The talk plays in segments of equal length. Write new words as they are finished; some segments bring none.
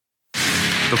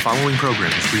The following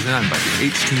program is presented by the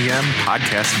HTM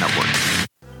Podcast Network.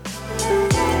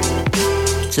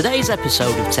 Today's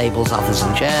episode of Tables, Others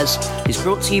and Chairs is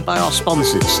brought to you by our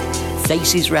sponsors,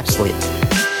 Faces Wrestling.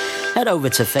 Head over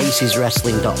to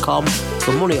faceswrestling.com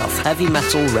for money off heavy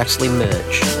metal wrestling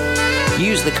merch.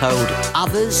 Use the code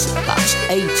OTHERS, that's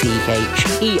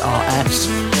ATHERS,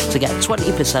 to get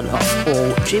 20% off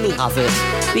all Jimmy Havoc,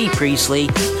 B. Priestley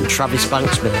and Travis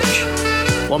Banks merch.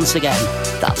 Once again,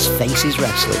 that's Faces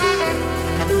Wrestling.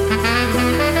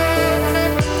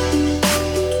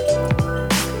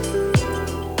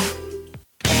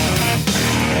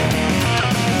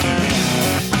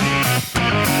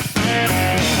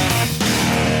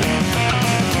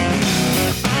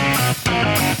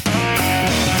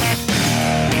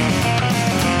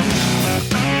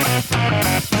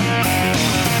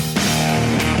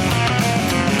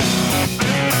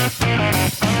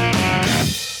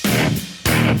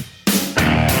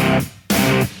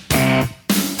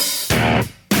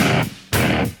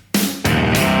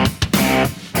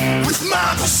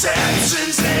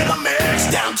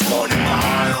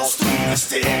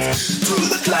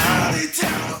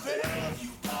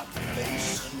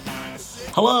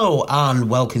 Hello and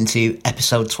welcome to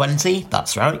episode 20,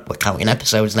 that's right, we're counting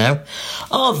episodes now,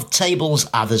 of Tables,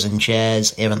 Others and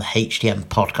Chairs here on the HTM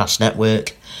Podcast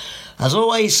Network. As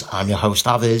always, I'm your host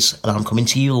Others and I'm coming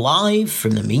to you live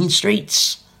from the mean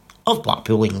streets of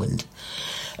Blackpool, England.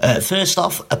 First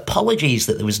off, apologies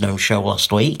that there was no show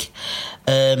last week.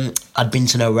 I'd been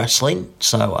to no wrestling,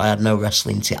 so I had no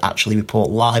wrestling to actually report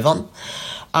live on.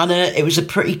 And it was a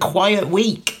pretty quiet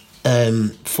week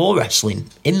for wrestling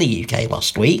in the UK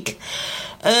last week.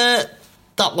 That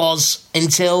was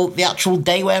until the actual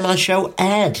day where my show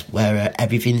aired, where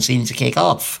everything seemed to kick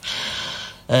off.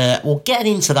 We'll get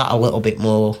into that a little bit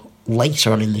more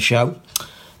later on in the show.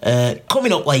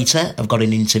 Coming up later, I've got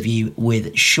an interview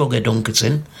with Sugar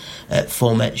Dunkerton,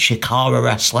 former Shikara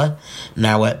wrestler,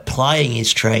 now plying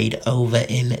his trade over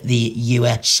in the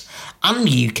US and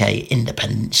UK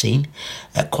independent scene.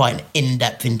 Quite an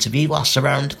in-depth interview, lasts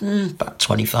around about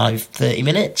 25-30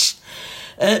 minutes.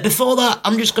 Before that,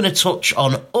 I'm just going to touch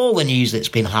on all the news that's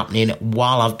been happening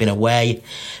while I've been away.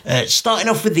 Starting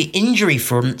off with the injury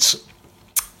front,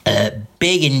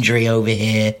 big injury over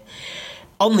here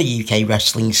on the UK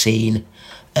wrestling scene.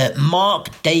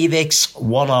 Mark Davis,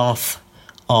 one half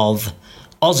of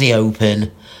Aussie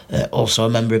Open, also a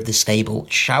member of the stable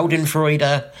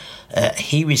Schadenfreude.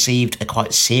 He received a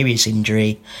quite serious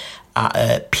injury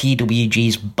at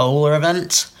PWG's Bowler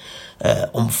event.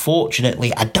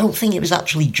 Unfortunately, I don't think it was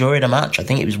actually during a match. I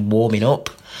think it was warming up.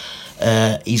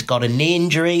 He's got a knee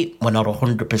injury. We're not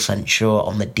 100% sure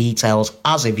on the details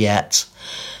as of yet.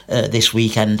 This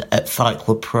weekend at Fight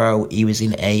Club Pro, he was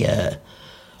in a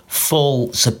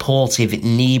full supportive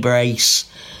knee brace,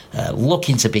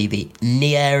 looking to be the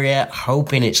knee area,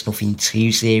 hoping it's nothing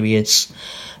too serious.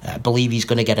 I believe he's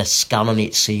going to get a scan on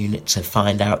it soon to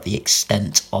find out the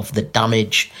extent of the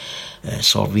damage.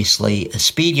 So obviously a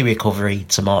speedy recovery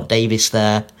to Mark Davis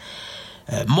there.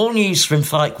 More news from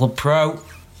Fight Club Pro.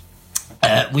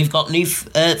 We've got new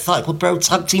Fight Club Pro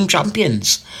Tag Team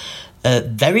Champions.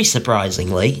 Very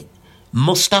surprisingly,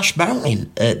 Mustache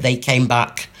Mountain. They came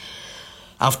back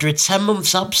after a 10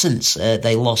 months absence.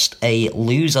 They lost a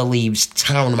loser leaves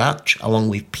town match along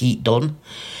with Pete Dunne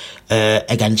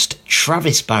against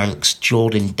Travis Banks,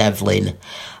 Jordan Devlin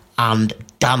and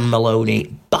Dan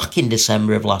Maloney back in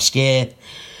December of last year.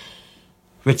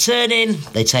 Returning,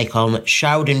 they take on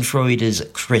Schadenfreude's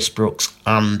Chris Brooks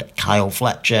and Kyle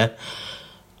Fletcher.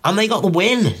 And they got the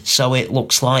win, so it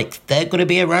looks like they're going to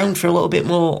be around for a little bit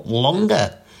more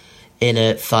longer in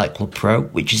a Fight Club Pro,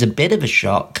 which is a bit of a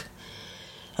shock,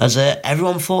 as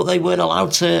everyone thought they weren't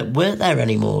allowed to work there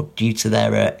anymore due to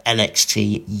their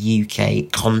NXT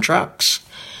UK contracts.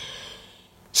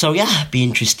 So yeah, be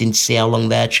interesting to see how long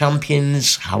they're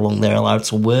champions, how long they're allowed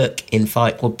to work in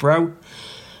Fight Club Pro.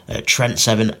 Trent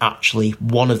Seven, actually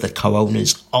one of the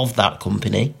co-owners of that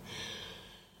company.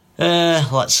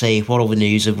 Let's see, what other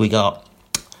news have we got?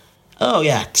 Oh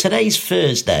yeah, today's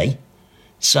Thursday,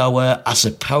 so I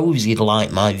suppose you'd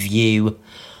like my view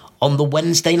on the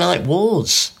Wednesday Night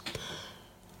Wars.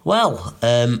 Well,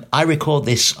 I record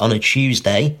this on a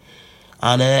Tuesday,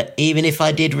 and even if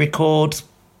I did record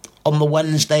on the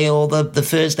Wednesday or the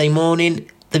Thursday morning,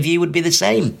 the view would be the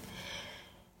same.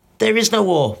 There is no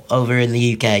war over in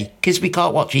the UK, because we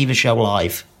can't watch either show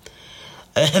live.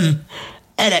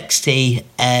 NXT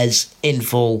airs in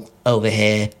full over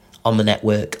here on the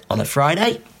network on a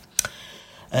Friday.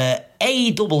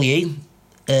 AEW,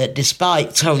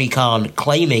 despite Tony Khan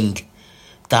claiming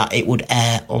that it would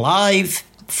air live,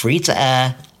 free to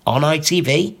air, on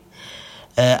ITV.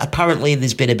 Apparently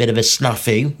there's been a bit of a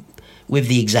snafu with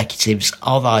the executives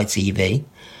of ITV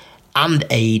and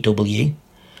AEW,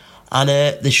 and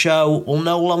the show will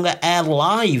no longer air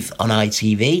live on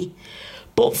ITV,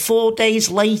 but 4 days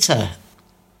later,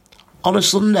 on a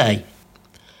Sunday.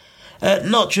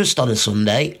 Not just on a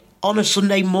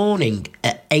Sunday morning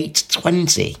at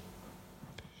 8:20.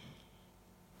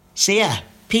 So yeah,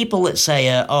 people that say,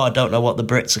 I don't know what the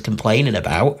Brits are complaining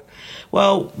about,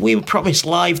 well, we were promised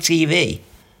live TV.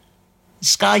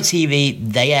 Sky TV,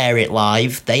 they air it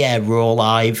live, they air Raw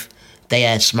live, they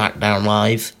air SmackDown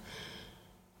live.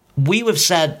 We have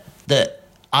said that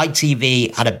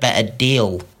ITV had a better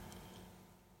deal,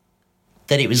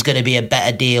 that it was going to be a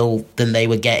better deal than they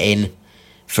were getting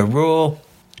for Raw.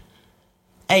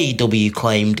 AEW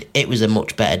claimed it was a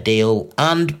much better deal,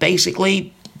 and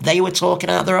basically they were talking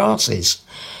out their arses.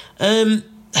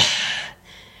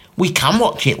 We can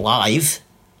watch it live,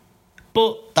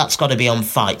 but that's got to be on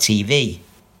Fight TV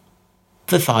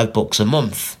for $5 a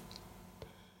month.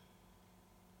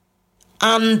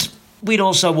 And we'd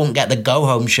also won't get the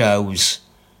go-home shows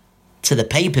to the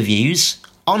pay-per-views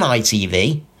on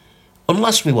ITV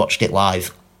unless we watched it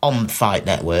live on the Fight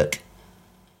Network.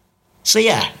 So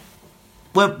yeah,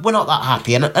 we're not that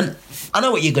happy. And I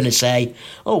know what you're going to say.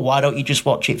 Oh, why don't you just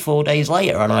watch it 4 days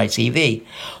later on ITV?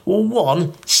 Well,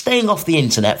 one, staying off the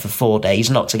internet for 4 days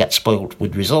not to get spoiled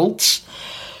with results.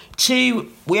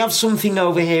 Two, we have something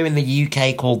over here in the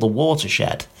UK called The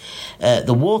Watershed.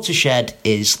 The Watershed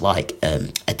is like a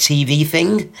TV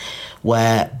thing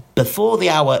where before the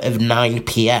hour of 9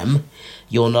 p.m,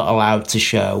 you're not allowed to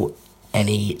show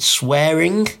any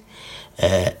swearing,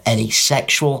 any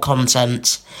sexual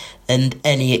content, and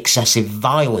any excessive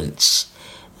violence.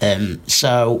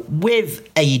 So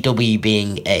with AEW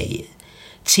being a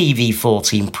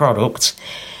TV14 product,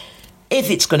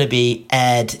 if it's going to be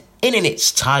aired in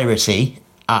its entirety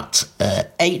at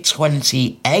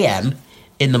 8:20 a.m.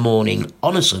 in the morning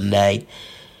on a Sunday,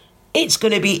 it's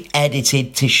going to be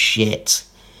edited to shit.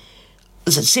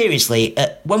 So seriously,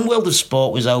 when World of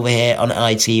Sport was over here on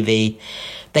ITV,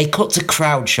 they cut to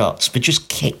crowd shots for just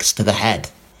kicks to the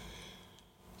head.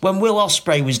 When Will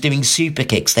Ospreay was doing super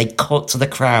kicks, they cut to the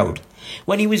crowd.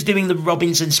 When he was doing the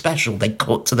Robinson special, they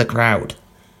cut to the crowd.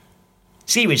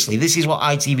 Seriously, this is what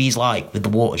ITV's like with The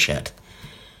Watershed.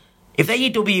 If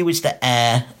AEW was to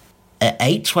air at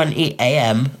 8:20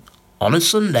 a.m. on a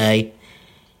Sunday,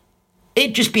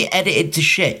 it'd just be edited to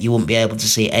shit. You wouldn't be able to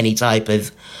see any type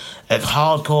of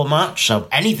hardcore match. So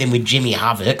anything with Jimmy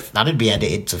Havoc, that'd be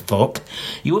edited to fuck.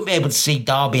 You wouldn't be able to see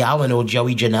Darby Allin or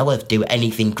Joey Janela do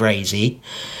anything crazy.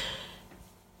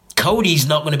 Cody's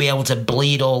not going to be able to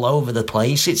bleed all over the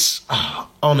place. It's,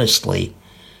 honestly.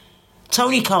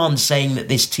 Tony Khan saying that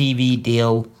this TV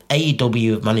deal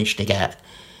AEW have managed to get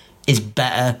is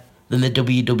better than the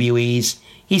WWE's.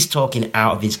 He's talking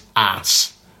out of his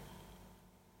ass.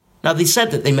 Now, they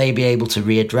said that they may be able to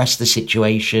readdress the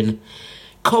situation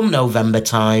come November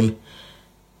time.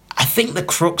 I think the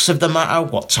crux of the matter,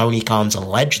 what Tony Khan's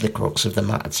alleged the crux of the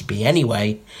matter to be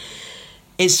anyway,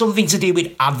 is something to do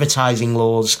with advertising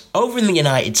laws. Over in the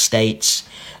United States,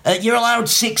 you're allowed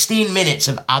 16 minutes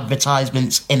of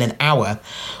advertisements in an hour,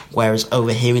 whereas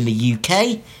over here in the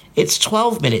UK, it's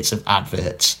 12 minutes of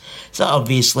adverts. So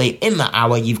obviously, in that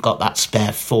hour, you've got that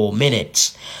spare 4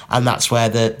 minutes. And that's where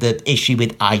the issue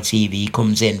with ITV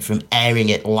comes in, from airing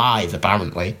it live,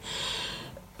 apparently.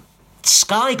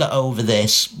 Sky got over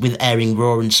this with airing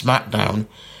Raw and SmackDown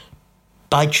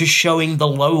by just showing the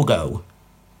logo.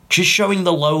 Just showing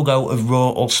the logo of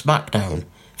Raw or SmackDown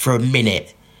for a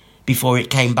minute before it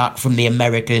came back from the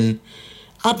American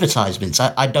advertisements.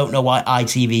 I don't know why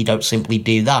ITV don't simply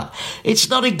do that. It's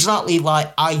not exactly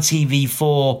like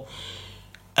ITV4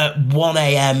 at 1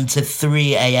 a.m. to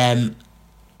 3 a.m.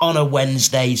 on a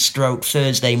Wednesday /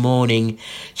 Thursday morning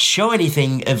show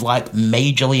anything of like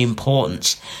majorly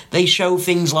importance. They show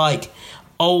things like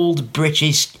old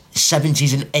British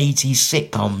 70s and 80s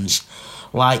sitcoms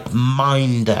like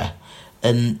Minder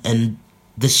and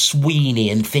The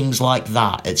Sweeney and things like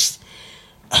that.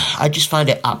 I just find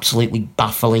it absolutely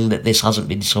baffling that this hasn't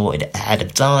been sorted ahead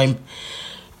of time.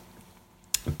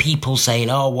 People saying,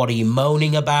 oh, what are you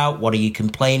moaning about? What are you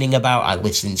complaining about? I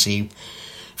listened to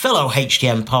fellow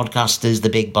HTM podcasters, the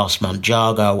Big Boss Man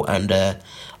Jargo and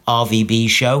RVB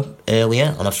show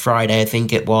earlier on a Friday, I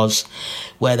think it was,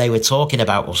 where they were talking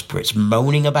about us Brits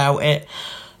moaning about it.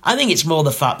 I think it's more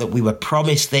the fact that we were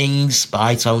promised things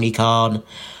by Tony Khan,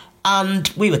 and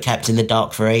we were kept in the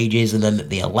dark for ages, and then at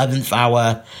the 11th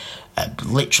hour,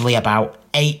 literally about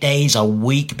 8 days, a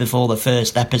week before the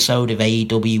first episode of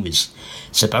AEW was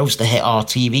supposed to hit our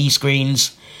TV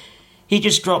screens, he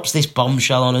just drops this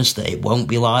bombshell on us that it won't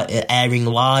be airing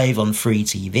live on free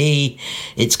TV.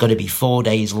 It's going to be 4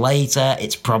 days later.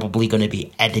 It's probably going to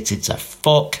be edited to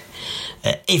fuck.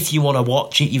 If you want to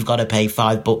watch it, you've got to pay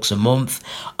 $5 a month.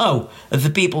 Oh, and for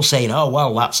people saying, oh,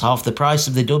 well, that's half the price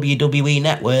of the WWE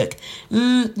Network.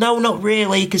 No, not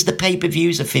really, because the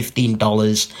pay-per-views are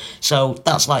 $15. So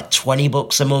that's like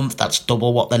 $20 a month. That's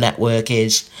double what the network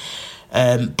is.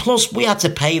 Plus, we had to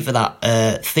pay for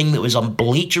that thing that was on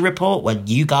Bleacher Report when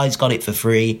you guys got it for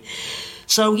free.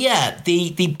 So, yeah,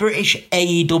 the British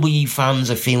AEW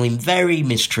fans are feeling very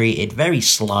mistreated, very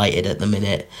slighted at the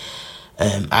minute.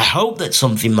 I hope that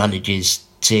something manages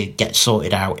to get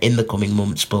sorted out in the coming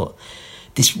months, but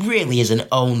this really is an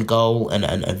own goal and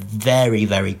a very,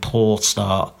 very poor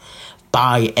start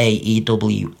by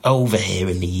AEW over here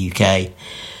in the UK.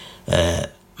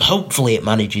 Hopefully it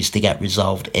manages to get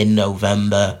resolved in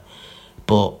November,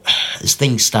 but as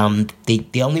things stand,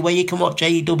 the only way you can watch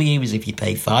AEW is if you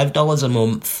pay $5 a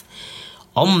month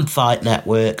on Fight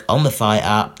Network, on the Fight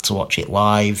app to watch it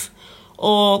live,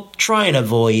 or try and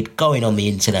avoid going on the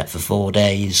internet for 4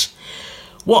 days.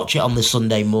 Watch it on the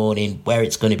Sunday morning where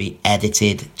it's going to be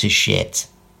edited to shit.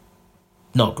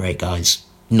 Not great, guys.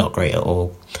 Not great at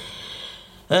all.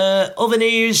 Other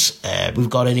news, we've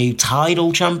got a new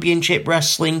title championship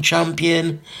wrestling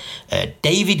champion.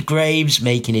 David Graves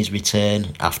making his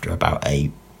return after about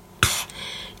a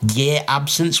year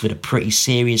absence with a pretty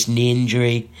serious knee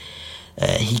injury.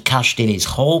 He cashed in his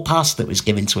hall pass that was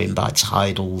given to him by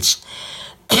Tidal's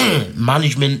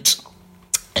management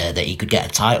that he could get a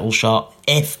title shot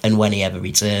if and when he ever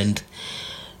returned.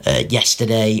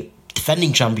 Yesterday,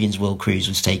 defending champions Will Cruz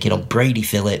was taking on Brady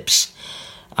Phillips,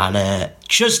 and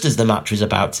just as the match was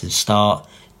about to start,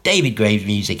 David Graves'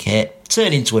 music hit,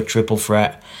 turned into a triple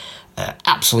threat.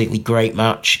 Absolutely great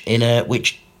match in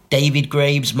which David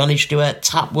Graves managed to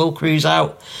tap Will Cruz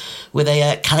out with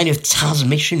a kind of Taz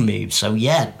mission move. So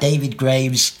yeah, David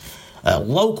Graves, a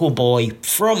local boy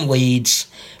from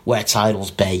Leeds, where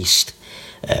Tidal's based,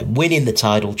 winning the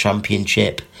title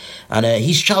championship. And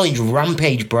he's challenged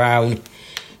Rampage Brown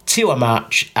to a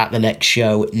match at the next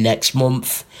show next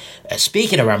month.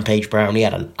 Speaking of Rampage Brown, he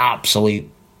had an absolute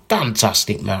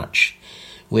fantastic match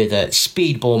with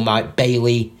Speedball Mike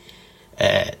Bailey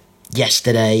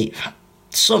yesterday.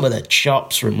 Some of the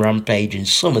chops from Rampage and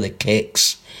some of the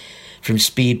kicks from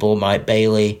Speedball Mike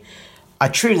Bailey. I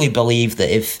truly believe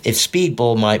that if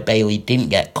Speedball Mike Bailey didn't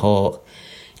get caught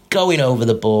going over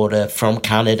the border from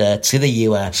Canada to the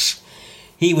US,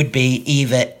 he would be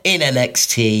either in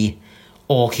NXT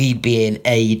or he'd be in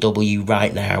AEW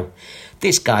right now.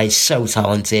 This guy is so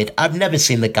talented. I've never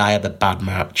seen the guy have a bad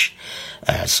match.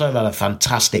 Saw him have a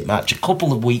fantastic match a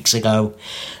couple of weeks ago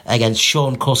against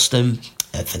Sean Custom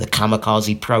for the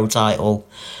Kamikaze Pro title.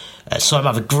 Saw him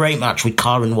have a great match with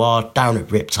Karen Ward down at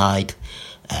Riptide.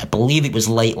 I believe it was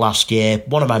late last year.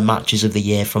 One of my matches of the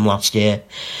year from last year.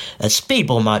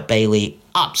 Speedball Mike Bailey,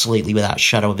 absolutely without a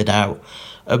shadow of a doubt,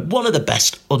 one of the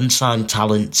best unsigned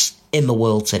talents in the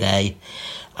world today.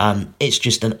 And it's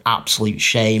just an absolute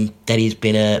shame that he's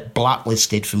been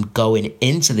blacklisted from going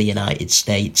into the United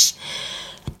States.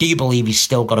 I do believe he's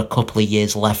still got a couple of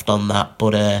years left on that,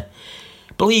 but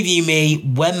believe you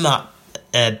me, when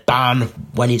that ban,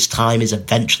 when his time is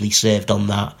eventually served on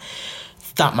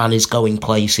that man is going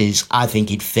places. I think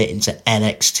he'd fit into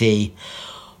NXT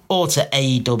or to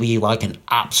AEW like an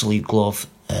absolute glove.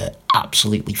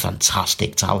 Absolutely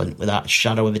fantastic talent, without a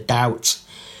shadow of a doubt.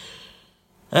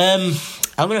 I'm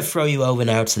going to throw you over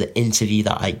now to the interview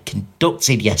that I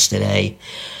conducted yesterday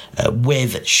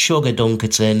with Sugar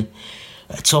Dunkerton.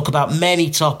 Talk about many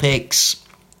topics,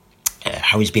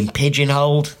 how he's been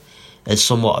pigeonholed as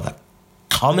somewhat of a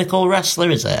comical wrestler,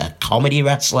 as a comedy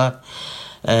wrestler,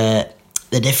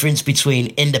 the difference between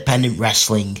independent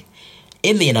wrestling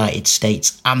in the United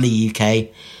States and the UK,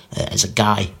 as a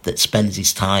guy that spends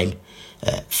his time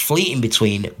fleeting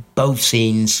between both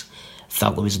scenes.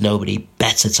 Felt there was nobody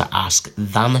better to ask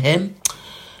than him.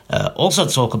 Also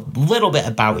talk a little bit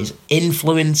about his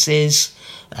influences,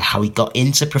 how he got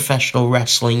into professional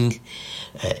wrestling,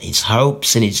 his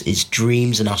hopes and his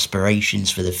dreams and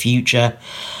aspirations for the future.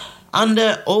 And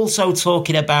also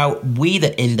talking about We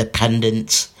the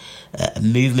Independent, a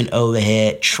movement over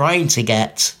here trying to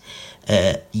get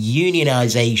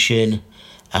unionisation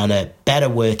and better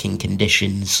working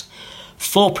conditions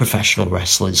for professional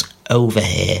wrestlers over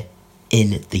here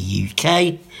in the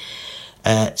UK.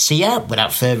 So yeah,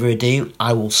 without further ado,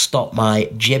 I will stop my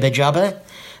jibber jabber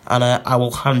and I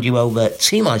will hand you over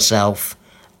to myself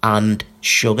and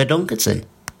Sugar Dunkerton.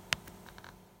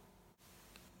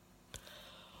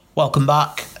 welcome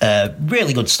back.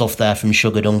 Really good stuff there from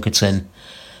Sugar Dunkerton.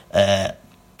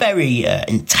 Very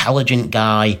intelligent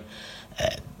guy,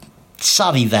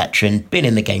 savvy veteran, been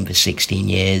in the game for 16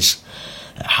 years,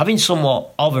 having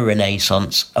somewhat of a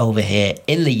renaissance over here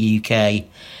in the UK.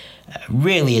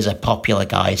 Really is a popular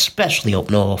guy, especially up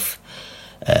north,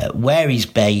 where he's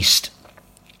based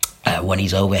when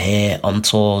he's over here on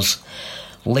tours,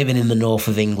 living in the north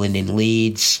of England in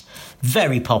Leeds.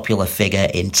 Very popular figure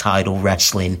in Tidal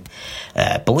Wrestling.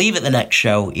 Believe at the next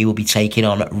show he will be taking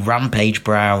on Rampage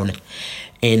Brown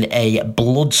in a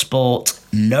Bloodsport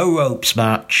no ropes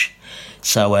match.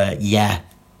 So yeah,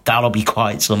 that'll be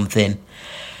quite something.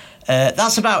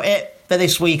 That's about it for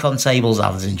this week on Tables,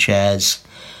 Ladders and Chairs.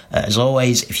 As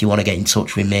always, if you want to get in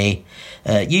touch with me,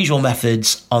 usual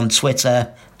methods on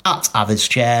Twitter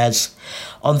 @AthersChairs,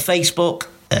 on Facebook.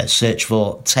 Search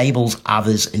for Tables,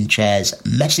 Others and Chairs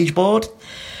message board.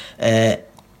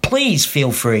 Please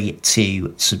feel free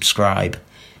to subscribe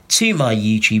to my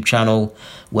YouTube channel,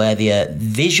 where the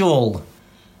visual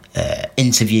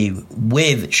interview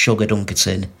with Sugar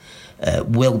Dunkerton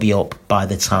will be up by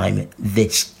the time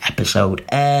this episode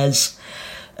airs.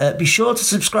 Be sure to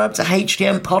subscribe to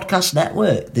HTM Podcast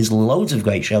Network. There's loads of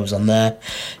great shows on there.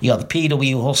 You got the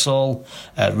PW Hustle,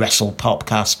 Wrestle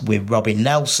Podcast with Robin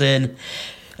Nelson,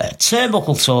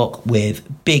 Turnbuckle Talk with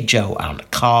Big Joe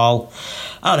and Carl,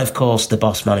 and of course the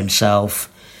boss man himself,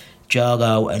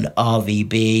 Jargo and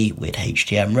RVB with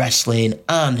HTM Wrestling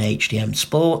and HTM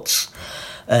Sports.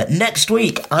 Next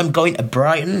week I'm going to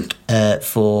Brighton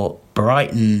for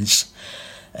Brighton's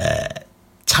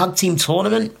tag team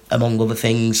tournament, among other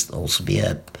things. There'll also be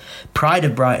a Pride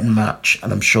of Brighton match,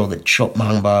 and I'm sure that Chuck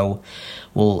Mambo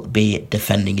will be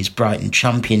defending his Brighton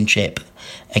Championship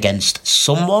against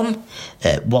someone.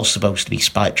 It was supposed to be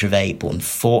Spike Trivet, but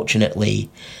unfortunately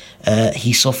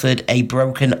he suffered a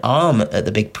broken arm at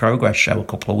the Big Progress show a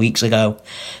couple of weeks ago.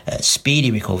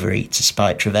 Speedy recovery to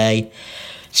Spike Trivet.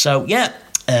 So yeah,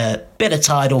 bit of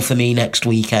Tidal for me next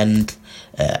weekend.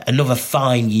 Another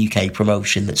fine UK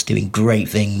promotion that's doing great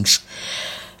things.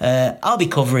 I'll be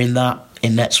covering that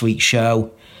in next week's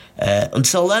show.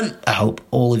 Until then, I hope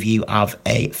all of you have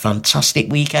a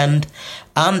fantastic weekend,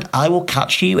 and I will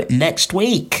catch you next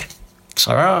week.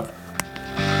 Ta-ra.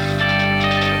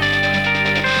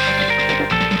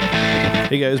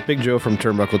 Hey guys, Big Joe from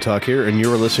Turnbuckle Talk here, and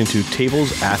you're listening to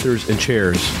Tables, Athers, and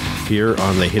Chairs here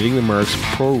on the Hitting the Marks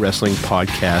Pro Wrestling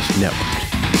Podcast Network.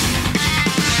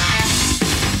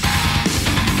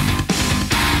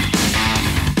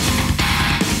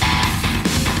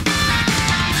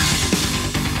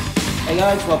 Hey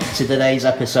guys, welcome to today's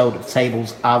episode of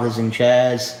Tables, Others and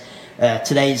Chairs.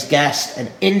 Today's guest, an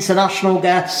international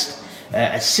guest,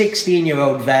 a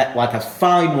 16-year-old vet like a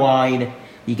fine wine.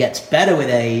 He gets better with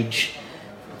age.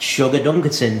 Sugar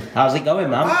Dunkerton. How's it going,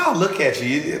 man? Wow, look at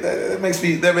you. That makes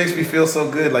me feel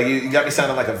so good. Like you got me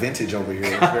sounding like a vintage over here.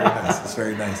 It's very nice. It's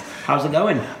very nice. How's it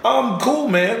going? Cool,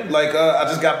 man. Like I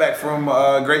just got back from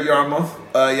Great Yarmouth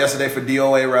yesterday for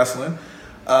DOA Wrestling.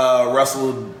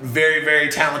 Wrestled very, very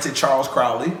talented Charles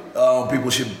Crowley.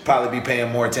 People should probably be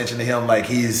paying more attention to him. Like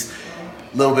he's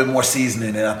a little bit more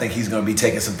seasoning, and I think he's going to be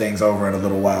taking some things over in a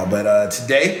little while. But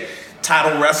today,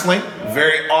 Tidal Wrestling,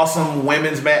 very awesome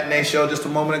women's matinee show just a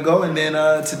moment ago. And then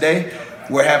today,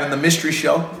 we're having the mystery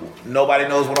show. Nobody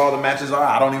knows what all the matches are.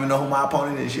 I don't even know who my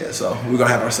opponent is yet. So we're going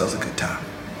to have ourselves a good time.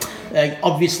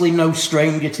 Obviously no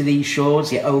stranger to these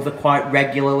shows. You're over quite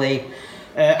regularly.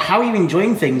 How are you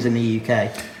enjoying things in the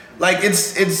UK? Like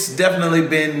it's definitely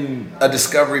been a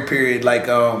discovery period. Like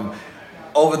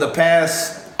over the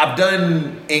past, I've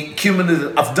done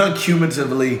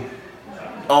cumulatively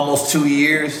almost 2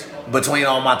 years between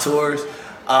all my tours.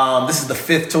 This is the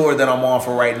 5th tour that I'm on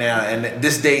for right now, and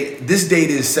this date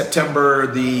is September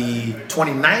the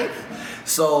 29th.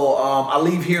 So I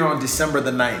leave here on December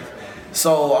the 9th.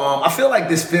 So I feel like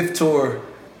this 5th tour,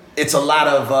 it's a lot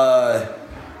of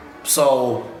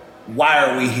so why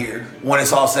are we here when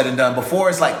it's all said and done?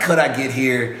 Before it's like, could I get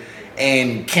here?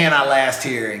 And can I last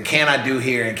here? And can I do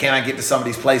here? And can I get to some of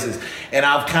these places? And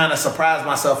I've kind of surprised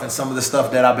myself in some of the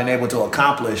stuff that I've been able to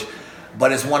accomplish.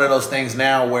 But it's one of those things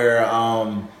now where,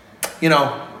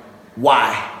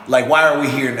 why? Like, why are we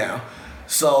here now?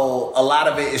 So a lot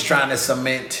of it is trying to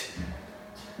cement,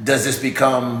 does this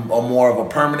become a more of a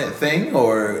permanent thing?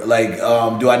 Or like,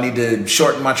 do I need to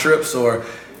shorten my trips? Or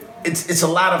it's a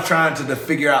lot of trying to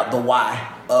figure out the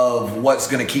why of what's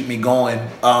going to keep me going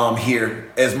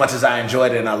here, as much as I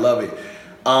enjoyed it and I love it.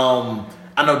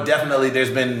 I know definitely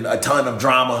there's been a ton of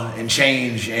drama and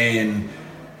change and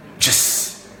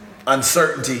just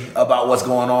uncertainty about what's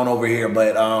going on over here,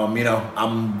 but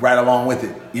I'm right along with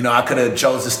it. I could have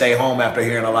chose to stay home after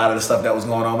hearing a lot of the stuff that was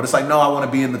going on, but it's like, no, I want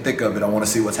to be in the thick of it. I want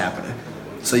to see what's happening.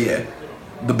 So yeah,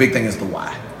 the big thing is the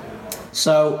why.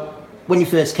 So when you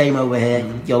first came over here,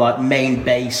 your like main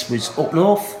base was up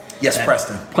north. Yes,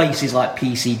 Preston. Places like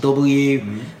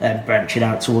PCW, and branching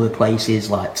out to other places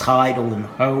like Tidal and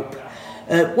Hope.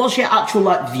 What's your actual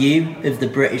like view of the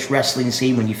British wrestling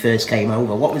scene when you first came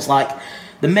over? What was like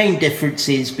the main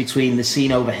differences between the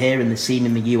scene over here and the scene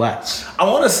in the US? I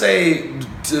want to say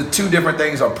two different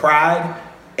things are pride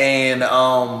and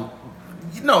I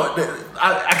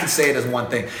can say it as one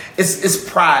thing. It's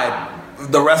pride,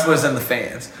 the wrestlers and the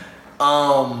fans.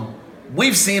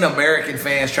 We've seen American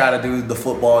fans try to do the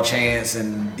football chants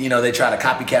and, they try to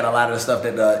copycat a lot of the stuff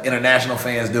that the international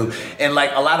fans do. And,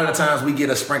 like, a lot of the times we get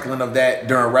a sprinkling of that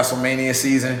during WrestleMania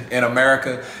season in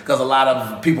America because a lot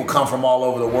of people come from all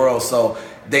over the world. So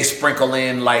they sprinkle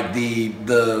in, like,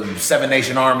 the Seven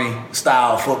Nation Army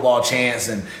style football chants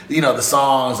and, the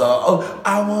songs,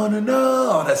 I want to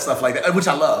know, all that stuff like that, which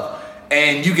I love.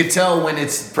 And you can tell when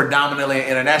it's predominantly an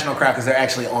international crowd because they're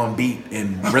actually on beat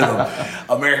and rhythm.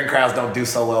 American crowds don't do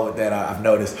so well with that, I've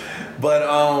noticed. But,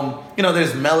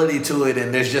 there's melody to it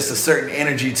and there's just a certain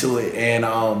energy to it. And,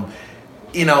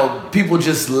 people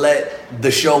just let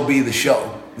the show be the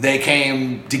show. They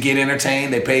came to get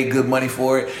entertained. They paid good money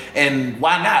for it. And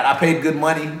why not? I paid good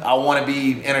money. I want to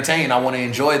be entertained. I want to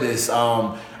enjoy this.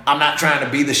 I'm not trying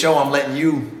to be the show. I'm letting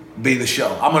you be the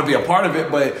show. I'm going to be a part of it,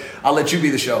 but I'll let you be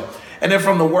the show. And then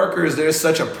from the workers, there's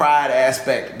such a pride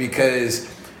aspect because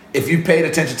if you paid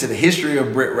attention to the history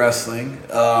of Brit wrestling,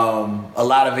 a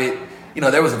lot of it,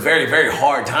 there was a very, very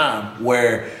hard time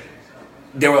where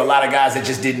there were a lot of guys that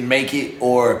just didn't make it,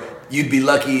 or you'd be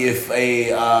lucky if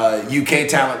a UK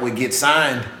talent would get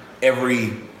signed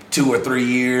every 2 or 3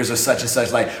 years or such and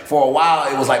such. Like for a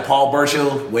while, it was like Paul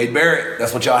Burchill, Wade Barrett.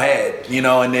 That's what y'all had,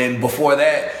 and then before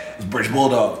that, it was British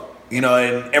Bulldog. And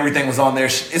everything was on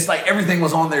it's like everything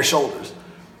was on their shoulders.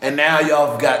 And now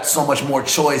y'all have got so much more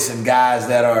choice and guys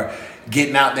that are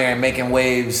getting out there and making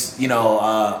waves,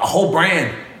 a whole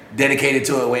brand dedicated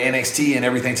to it with NXT and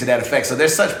everything to that effect. So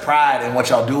there's such pride in what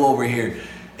y'all do over here.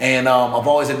 And I've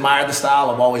always admired the style.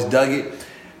 I've always dug it.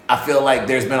 I feel like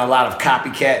there's been a lot of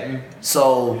copycatting.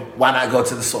 So why not go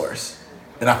to the source?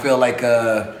 And I feel like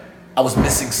I was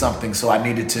missing something. So I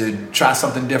needed to try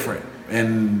something different.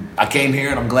 And I came here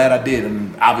and I'm glad I did.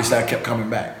 And obviously I kept coming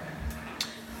back.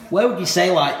 Where would you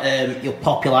say like your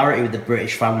popularity with the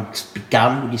British fans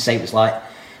began? Would you say it was like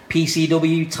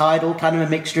PCW, Tidal, kind of a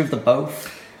mixture of the both?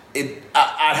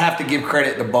 I'd have to give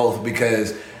credit to both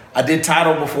because I did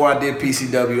Tidal before I did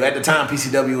PCW. At the time,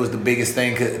 PCW was the biggest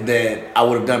thing that I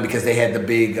would have done because they had the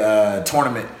big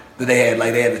tournament that they had.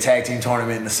 Like they had the tag team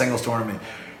tournament and the singles tournament.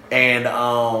 And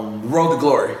Road to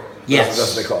Glory. Yes.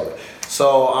 That's what they call it.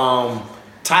 So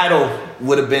Tidal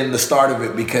would have been the start of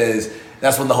it because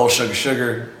that's when the whole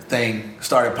Sugar thing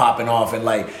started popping off. And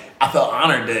like I felt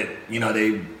honored that,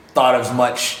 they thought as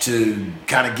much to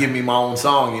kind of give me my own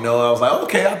song. I was like,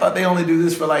 okay, I thought they only do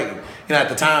this for like, at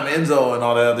the time, Enzo and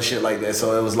all that other shit like that.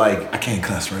 So it was like, I can't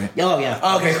cuss, right? Oh,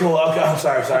 yeah. Okay, cool. Okay, I'm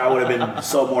sorry. I would have been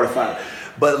so mortified.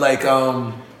 But like,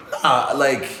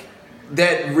 like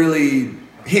that really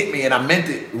hit me and I meant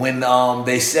it when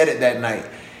they said it that night.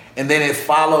 And then it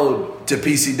followed to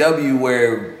PCW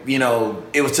where,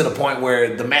 it was to the point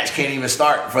where the match can't even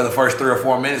start for the first 3 or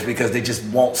 4 minutes because they just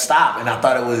won't stop. And I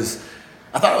thought it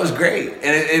was great. And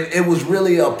it was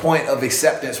really a point of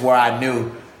acceptance where I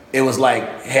knew it was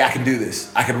like, hey, I can do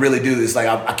this. I can really do this. Like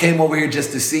I came over here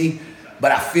just to see,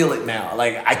 but I feel it now.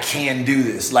 Like I can do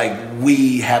this. Like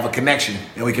we have a connection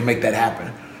and we can make that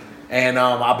happen. And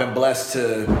I've been blessed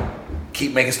to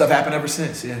keep making stuff happen ever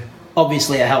since, yeah.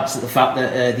 Obviously, it helps that the fact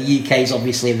that the UK is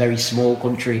obviously a very small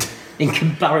country in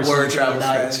comparison to the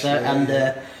United States,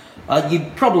 and you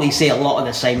probably see a lot of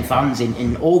the same fans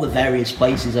in all the various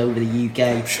places over the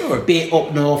UK. Sure. Be it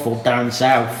up north or down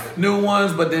south. New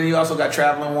ones, but then you also got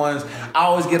traveling ones. I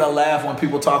always get a laugh when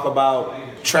people talk about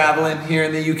traveling here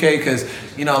in the UK because,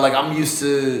 like I'm used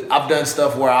to, I've done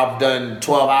stuff where I've done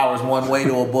 12 hours one way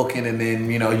to a booking and then,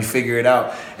 you figure it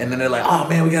out. And then they're like, oh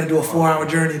man, we got to do a 4-hour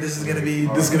journey. This is going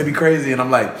to be crazy. And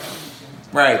I'm like,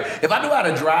 right. If I knew how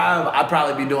to drive, I'd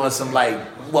probably be doing some I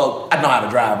know how to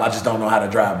drive. I just don't know how to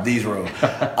drive these roads.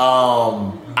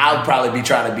 I would probably be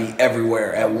trying to be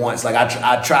everywhere at once. Like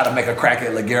I try to make a crack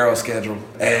at Laguero's schedule.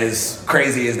 As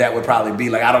crazy as that would probably be.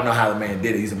 Like I don't know how the man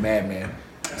did it. He's a madman.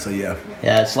 So yeah.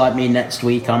 Yeah, it's like me next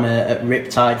week. I'm at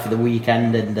Riptide for the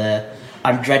weekend, and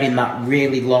I'm dreading that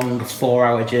really long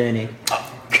 4-hour journey.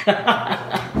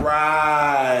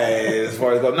 Right. as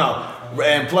far as go. No,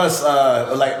 and plus,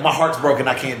 like my heart's broken.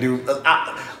 I can't do.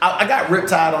 I got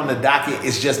Riptide on the docket.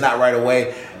 It's just not right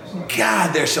away.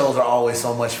 God, their shows are always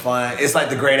so much fun. It's like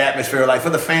the great atmosphere, like for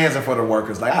the fans and for the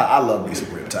workers. Like I love me some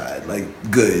Riptide. Like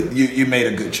good, you made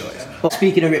a good choice. Well,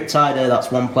 speaking of Riptide,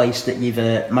 that's one place that you've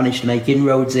managed to make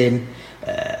inroads in.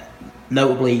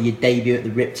 Notably, your debut at the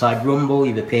Riptide Rumble.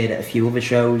 You've appeared at a few other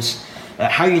shows.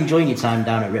 How are you enjoying your time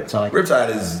down at Riptide?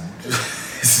 Riptide is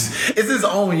it's its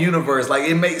own universe. Like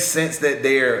it makes sense that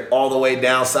they're all the way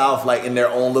down south, like in their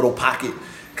own little pocket.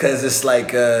 Cause it's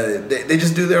like they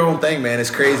just do their own thing, man.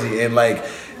 It's crazy, and like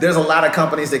there's a lot of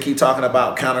companies that keep talking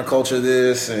about counterculture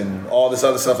this and all this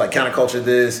other stuff, like counterculture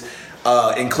this,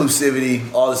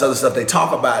 inclusivity, all this other stuff. They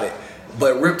talk about it,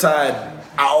 but Riptide,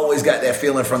 I always got that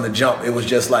feeling from the jump. It was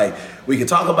just like we could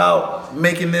talk about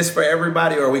making this for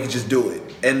everybody, or we could just do it,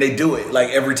 and they do it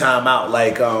like every time out.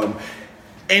 Like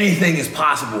anything is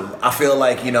possible. I feel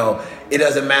like it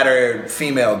doesn't matter,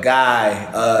 female,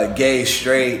 guy, gay,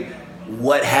 straight.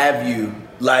 What have you,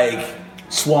 like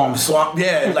Swan,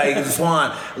 yeah, like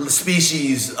Swan,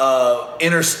 species,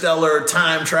 interstellar,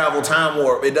 time travel, time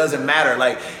warp. It doesn't matter.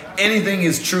 Like anything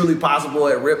is truly possible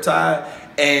at Riptide,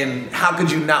 and how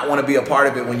could you not want to be a part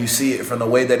of it when you see it, from the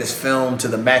way that it's filmed to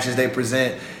the matches they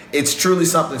present? It's truly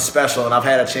something special, and I've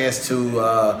had a chance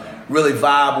to really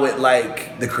vibe with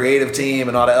like the creative team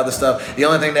and all that other stuff. The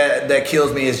only thing that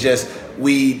kills me is just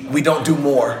we don't do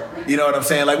more. You know what I'm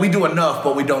saying? Like we do enough,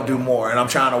 but we don't do more. And I'm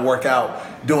trying to work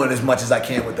out doing as much as I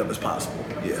can with them as possible.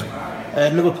 Yeah.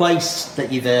 Another place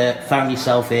that you've found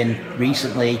yourself in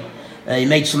recently, you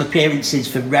made some appearances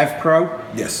for Rev Pro.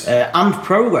 Yes. And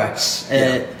Progress.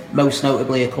 Most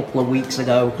notably a couple of weeks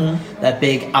ago, their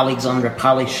big Alexandra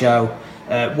Palace show.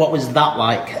 What was that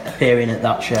like, appearing at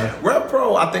that show? Rev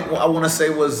Pro, I think I want to say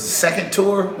was second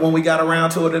tour when we got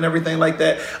around to it and everything like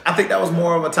that. I think that was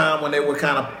more of a time when they were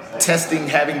kind of testing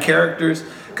having characters,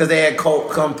 because they had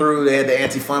Colt come through. They had the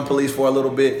Anti-Fun Police for a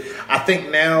little bit. I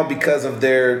think now, because of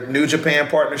their New Japan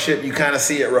partnership, you kind of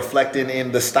see it reflecting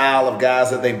in the style of guys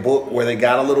that they book, where they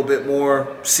got a little bit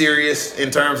more serious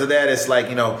in terms of that. It's like,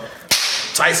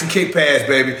 Tyson kick pass,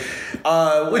 baby.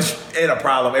 Which ain't a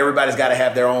problem. Everybody's got to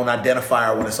have their own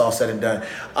identifier when it's all said and done.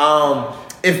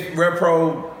 If Rev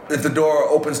Pro, if the door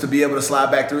opens to be able to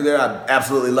slide back through there, I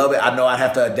absolutely love it. I know I'd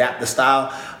have to adapt the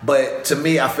style. But to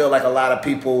me, I feel like a lot of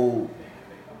people,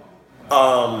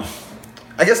 I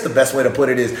guess the best way to put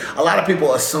it is, a lot of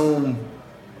people assume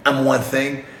I'm one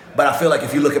thing. But I feel like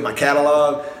if you look at my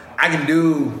catalog, I can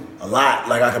do a lot.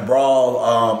 Like I can brawl.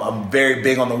 I'm very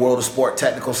big on the World of Sport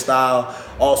technical style,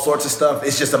 all sorts of stuff.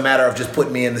 It's just a matter of just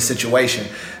putting me in the situation.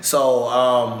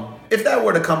 So if that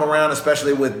were to come around,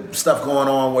 especially with stuff going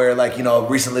on where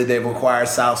recently they've acquired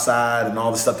Southside and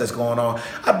all the stuff that's going on,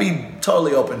 I'd be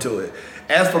totally open to it.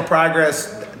 As for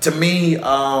Progress, to me, and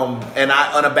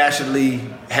I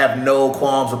unabashedly have no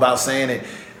qualms about saying it,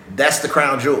 that's the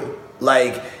crown jewel.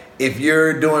 Like if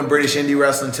you're doing British indie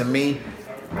wrestling, to me,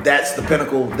 that's the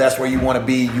pinnacle. That's where you want to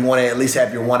be. You want to at least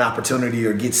have your one opportunity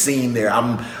or get seen there.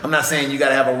 I'm not saying you got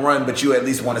to have a run, but you at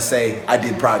least want to say, I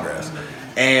did Progress.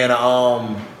 And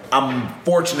I'm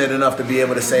fortunate enough to be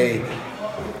able to say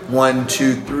 1,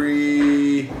 2,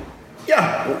 3,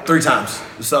 3 times.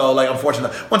 So I'm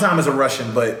fortunate. One time as a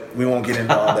Russian, but we won't get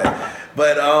into all that.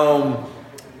 But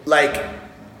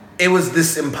it was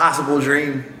this impossible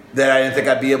dream that I didn't think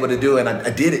I'd be able to do, and I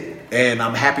did it. And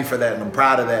I'm happy for that, and I'm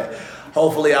proud of that.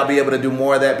 Hopefully I'll be able to do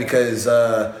more of that, because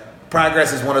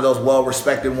Progress is one of those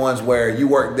well-respected ones where you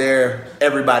work there,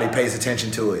 everybody pays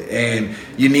attention to it, and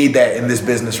you need that in this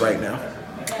business right now.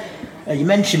 You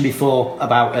mentioned before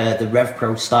about the Rev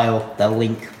Pro style, their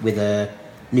link with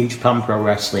New Japan Pro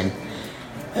Wrestling.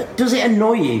 Does it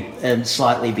annoy you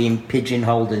slightly being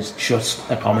pigeonholed as just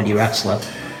a comedy wrestler?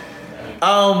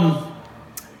 On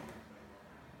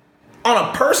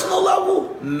a personal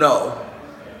level, no.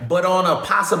 But on a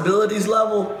possibilities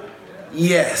level,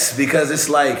 yes, because it's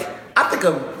like, I think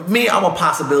of me, I'm a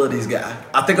possibilities guy.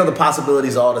 I think of the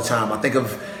possibilities all the time. I think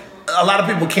of, a lot of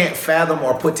people can't fathom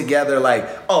or put together like,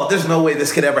 oh, there's no way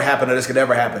this could ever happen or this could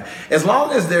ever happen. As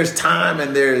long as there's time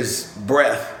and there's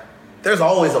breath, there's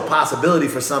always a possibility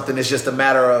for something. It's just a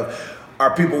matter of,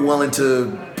 are people willing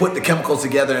to put the chemicals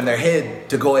together in their head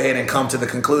to go ahead and come to the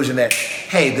conclusion that,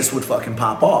 hey, this would fucking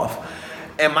pop off.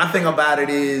 And my thing about it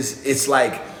is, it's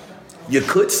like, you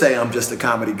could say I'm just a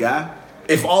comedy guy.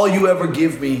 If all you ever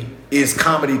give me is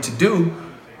comedy to do,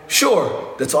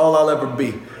 sure, that's all I'll ever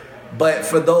be. But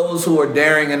for those who are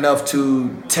daring enough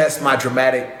to test my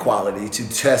dramatic quality, to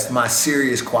test my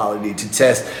serious quality, to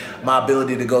test my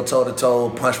ability to go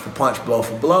toe-to-toe, punch for punch, blow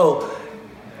for blow,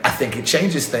 I think it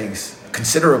changes things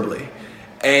considerably.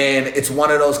 And it's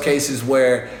one of those cases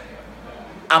where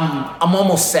I'm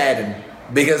almost saddened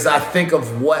because I think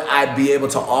of what I'd be able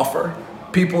to offer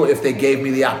people if they gave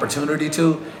me the opportunity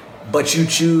to, but you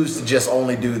choose to just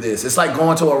only do this. It's like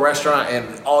going to a restaurant and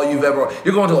you're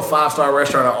going to a 5-star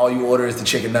restaurant and all you order is the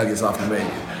chicken nuggets off the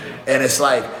menu. And it's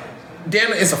like,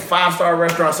 damn it, it's a 5-star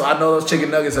restaurant, so I know those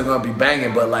chicken nuggets are gonna be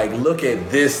banging, but like, look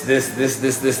at this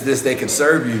they can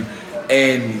serve you,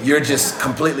 and you're just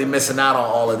completely missing out on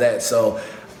all of that. So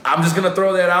I'm just gonna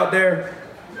throw that out there.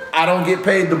 I don't get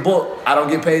paid to book. I don't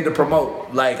get paid to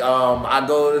promote. Like, I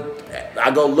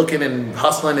go looking and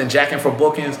hustling and jacking for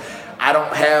bookings. I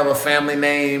don't have a family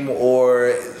name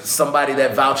or somebody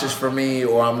that vouches for me,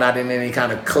 or I'm not in any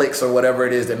kind of cliques or whatever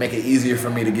it is that make it easier for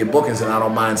me to get bookings, and I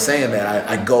don't mind saying that.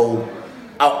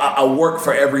 I work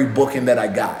for every booking that I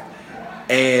got.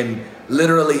 And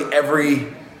literally every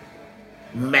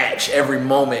match, every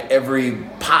moment, every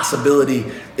possibility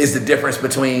is the difference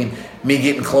between me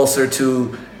getting closer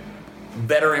to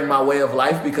bettering my way of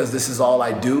life, because this is all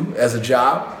I do as a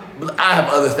job. I have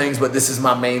other things, but this is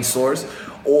my main source.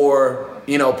 Or,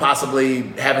 possibly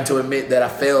having to admit that I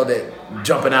failed at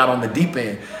jumping out on the deep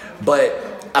end.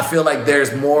 But I feel like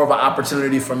there's more of an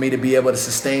opportunity for me to be able to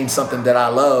sustain something that I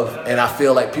love, and I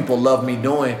feel like people love me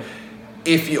doing,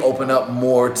 if you open up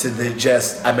more to the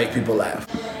just, I make people laugh.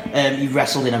 You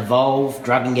wrestled in Evolve,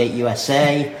 Dragon Gate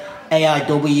USA,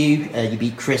 AIW, you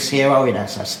beat Chris Hero in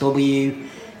SSW,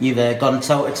 you've gone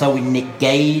toe-to-toe with Nick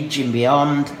Gage and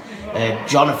Beyond,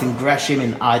 Jonathan Gresham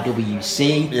in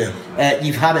IWC. Yeah.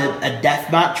 You've had a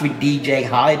death match with DJ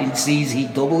Hyde in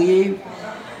CZW.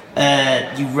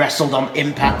 You wrestled on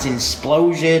Impact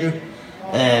Explosion.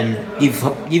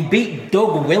 You've beat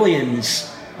Doug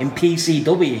Williams in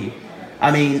PCW.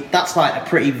 I mean, that's like a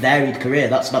pretty varied career.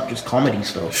 That's not just comedy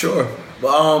stuff. Sure.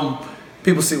 But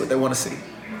people see what they want to see.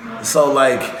 So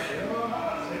like,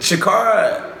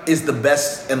 Chikara is the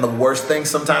best and the worst thing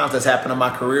sometimes that's happened in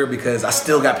my career, because I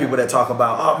still got people that talk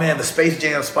about, oh man, the Space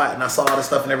Jam spot, and I saw all this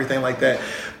stuff and everything like that.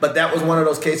 But that was one of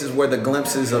those cases where the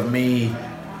glimpses of me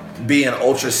being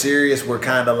ultra serious were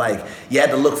kind of like, you had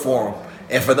to look for them.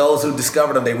 And for those who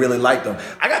discovered them, they really liked them.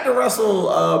 I got to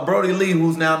wrestle Brody Lee,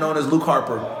 who's now known as Luke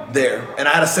Harper, there. And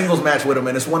I had a singles match with him,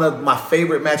 and it's one of my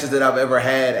favorite matches that I've ever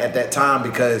had at that time,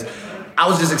 because I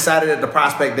was just excited at the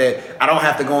prospect that I don't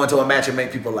have to go into a match and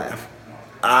make people laugh.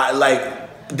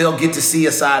 They'll get to see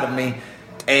a side of me,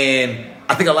 and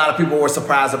I think a lot of people were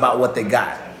surprised about what they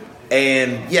got.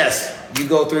 And yes, you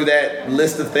go through that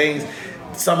list of things.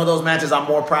 Some of those matches I'm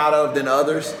more proud of than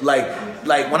others. Like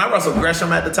when I wrestled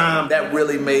Gresham at the time, that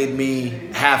really made me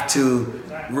have to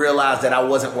realize that I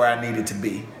wasn't where I needed to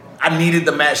be. I needed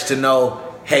the match to know,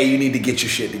 hey, you need to get your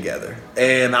shit together.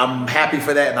 And I'm happy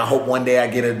for that, and I hope one day I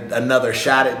get another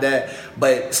shot at that.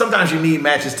 But sometimes you need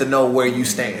matches to know where you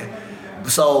stand.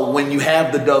 So when you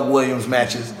have the Doug Williams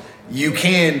matches, you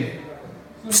can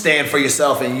stand for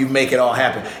yourself and you make it all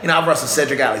happen. I've wrestled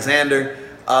Cedric Alexander.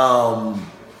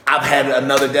 I've had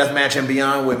another death match in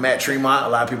Beyond with Matt Tremont. A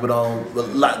lot of people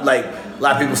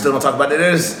still don't talk about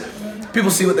it. People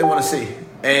see what they want to see.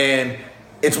 And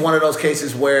it's one of those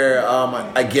cases where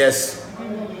I guess,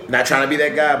 not trying to be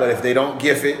that guy, but if they don't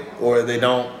GIF it, or they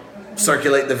don't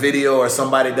circulate the video, or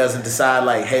somebody doesn't decide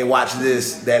like, hey, watch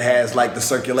this, that has like the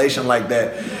circulation like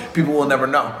that, people will never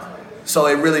know. So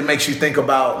it really makes you think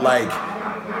about like,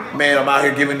 man, I'm out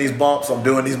here giving these bumps, I'm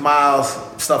doing these miles,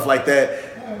 stuff like that.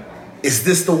 Is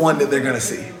this the one that they're gonna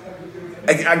see?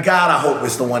 I hope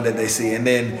it's the one that they see. And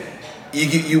then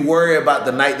you worry about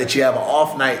the night that you have an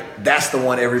off night, that's the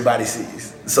one everybody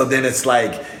sees. So then it's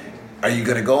like, are you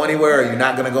gonna go anywhere? Are you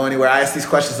not gonna go anywhere? I ask these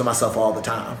questions to myself all the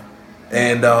time.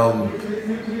 And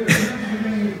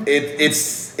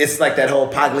it's like that whole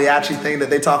Pagliacci thing that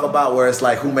they talk about, where it's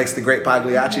like, who makes the great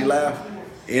Pagliacci laugh?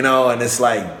 And it's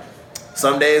like,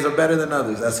 some days are better than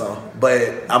others, that's all.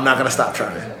 But I'm not gonna stop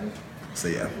trying. So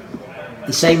yeah.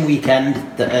 The same weekend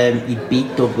that you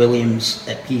beat Doug Williams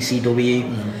at PCW,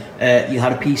 you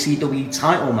had a PCW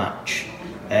title match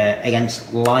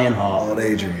against Lionheart. Old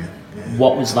Adrian. Yeah.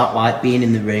 What was that like, being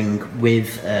in the ring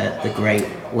with the great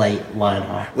late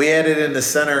Lionheart? We had it in the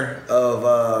center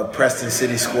of Preston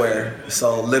City Square.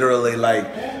 So literally, like,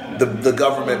 the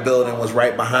government building was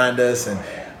right behind us, and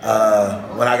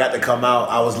when I got to come out,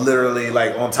 I was literally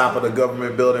like on top of the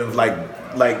government building,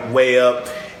 like way up.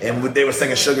 And they were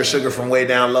singing Sugar Sugar from way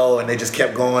down low, and they just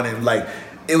kept going. And like,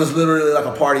 it was literally like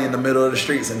a party in the middle of the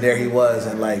streets, and there he was.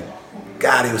 And like,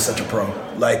 God, he was such a pro.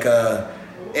 Like,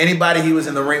 anybody he was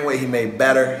in the ring with, he made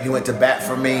better. He went to bat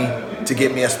for me to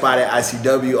get me a spot at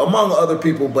ICW, among other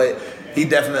people, but he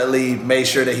definitely made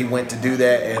sure that he went to do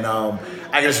that. And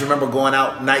I just remember going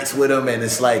out nights with him, and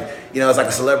it's like, it's like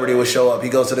a celebrity would show up. He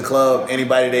goes to the club,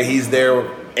 anybody that he's there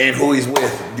and who he's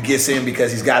with gets in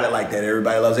because he's got it like that.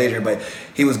 Everybody loves Adrian, but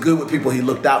he was good with people. He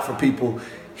looked out for people.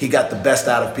 He got the best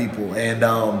out of people, and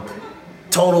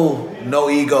total no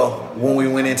ego when we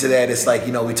went into that. It's like,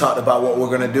 we talked about what we're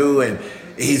going to do, and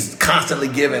he's constantly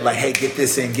giving, like, hey, get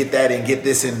this in, get that in, get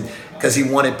this in, because he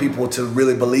wanted people to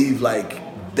really believe, like,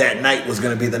 that night was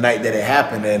going to be the night that it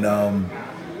happened. And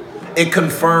it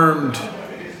confirmed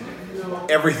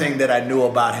everything that I knew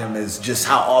about him, is just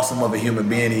how awesome of a human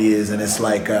being he is. And it's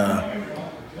like, damn,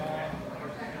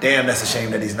 that's a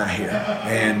shame that he's not here.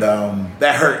 And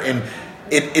that hurt. And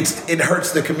it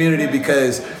hurts the community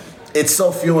because it's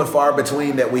so few and far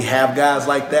between that we have guys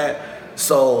like that.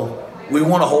 So we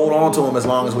want to hold on to them as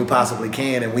long as we possibly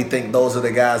can. And we think those are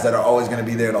the guys that are always going to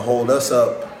be there to hold us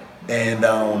up. And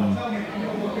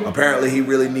apparently he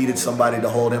really needed somebody to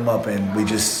hold him up, and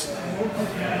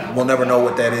we'll never know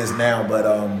what that is now. But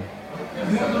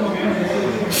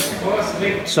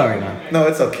sorry, man. No,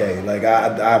 it's okay. Like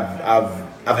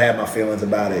I've had my feelings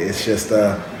about it. It's just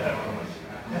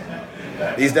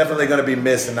he's definitely going to be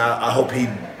missed, and I hope he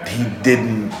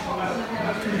didn't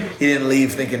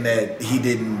leave thinking that he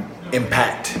didn't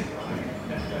impact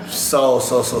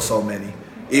so many,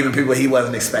 even people he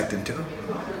wasn't expecting to.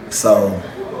 So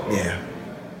yeah,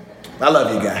 I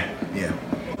love you, guy. Yeah.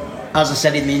 As I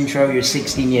said in the intro, you're a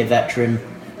 16-year veteran.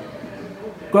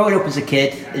 Growing up as a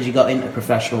kid, as you got into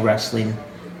professional wrestling,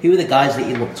 who were the guys that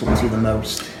you looked up to the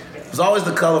most? It was always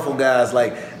the colorful guys.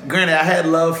 Like, granted, I had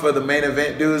love for the main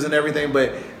event dudes and everything,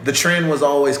 but the trend was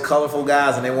always colorful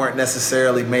guys, and they weren't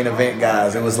necessarily main event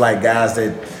guys. It was like guys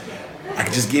that I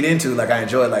could just get into, like I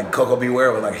enjoyed. Like Coco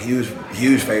Beware was like a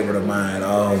huge favorite of mine.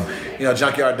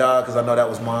 Junkyard Dog, because I know that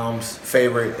was Mom's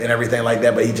favorite and everything like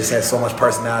that, but he just had so much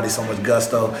personality, so much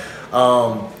gusto.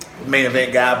 Main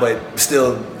event guy, but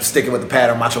still sticking with the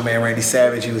pattern. Macho Man Randy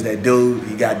Savage, he was that dude.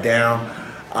 He got down.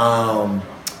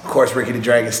 Of course, Ricky the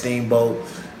Dragon Steamboat.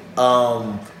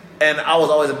 And I was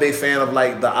always a big fan of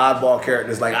like the oddball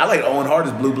characters. Like I liked Owen Hart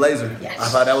as Blue Blazer. Yes. I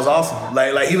thought that was awesome.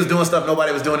 Like he was doing stuff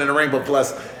nobody was doing in the ring, but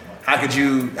plus, how could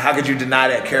you deny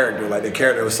that character? Like the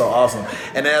character was so awesome.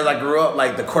 And then as I grew up,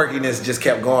 like the quirkiness just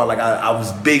kept going. Like I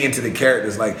was big into the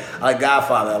characters. Like I like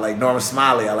Godfather, I like Norman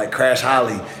Smiley, I like Crash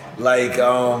Holly. Like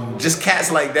just cats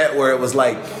like that where it was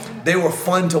like they were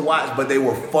fun to watch, but they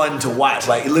were fun to watch.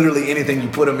 Like literally anything you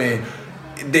put them in,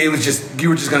 you were just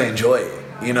gonna enjoy it.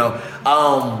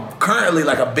 Currently,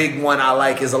 like a big one I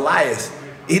like is Elias.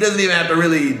 He doesn't even have to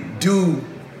really do.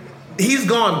 He's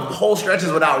gone whole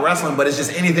stretches without wrestling, but it's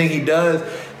just anything he does,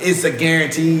 it's a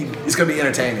guaranteed. It's gonna be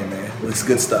entertaining, man. It's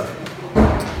good stuff.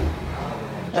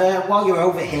 While you're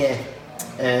over here,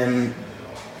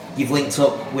 you've linked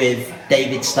up with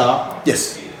David Starr.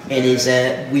 Yes. In his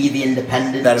We the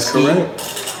Independent. That is scheme. correct.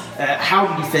 How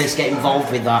did you first get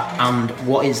involved with that, and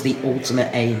what is the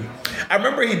ultimate aim? I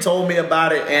remember he told me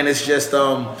about it, and it's just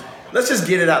let's just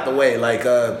get it out the way. Like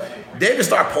David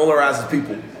Starr polarizes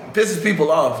people, pisses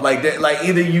people off. Like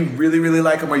either you really really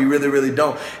like him or you really really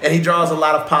don't. And he draws a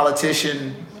lot of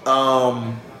politician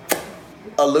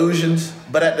allusions,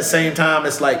 but at the same time,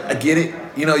 it's like I get it.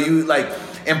 You like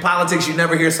in politics, you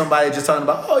never hear somebody just talking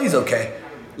about, oh, he's okay.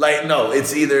 Like, no,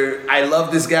 it's either I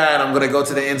love this guy and I'm going to go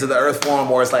to the ends of the earth for him,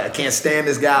 or it's like I can't stand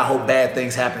this guy, I hope bad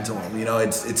things happen to him.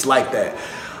 It's like that.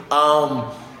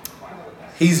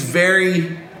 He's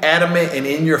very adamant and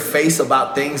in your face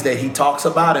about things that he talks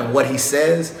about and what he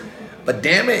says. But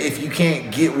damn it if you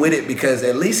can't get with it, because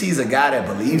at least he's a guy that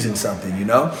believes in something,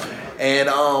 And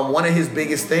one of his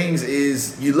biggest things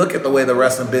is you look at the way the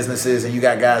wrestling business is, and you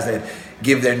got guys that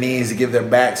give their knees, give their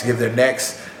backs, give their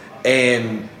necks,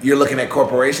 and you're looking at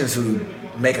corporations who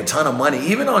make a ton of money,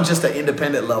 even on just an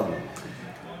independent level.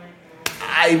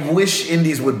 I wish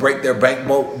indies would break their bank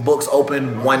books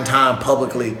open one time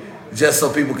publicly, just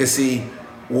so people can see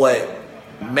what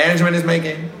management is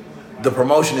making, the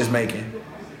promotion is making,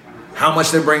 how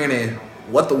much they're bringing in,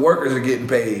 what the workers are getting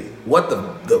paid, what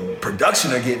the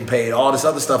production are getting paid, all this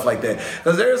other stuff like that.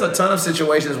 Because there's a ton of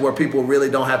situations where people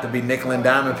really don't have to be nickel and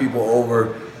diming people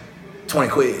over 20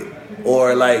 quid.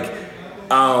 Or like,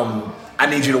 I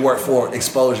need you to work for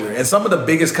exposure. And some of the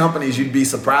biggest companies, you'd be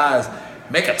surprised,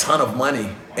 make a ton of money,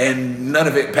 and none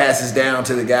of it passes down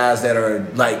to the guys that are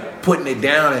like putting it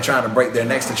down and trying to break their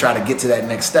necks to try to get to that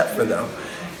next step for them.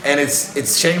 And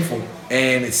it's shameful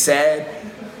and it's sad,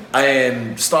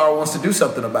 and Starr wants to do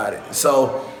something about it.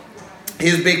 So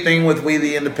his big thing with We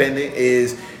the Independent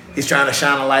is he's trying to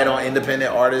shine a light on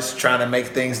independent artists, trying to make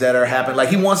things that are happening. Like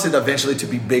he wants it eventually to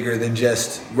be bigger than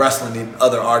just wrestling and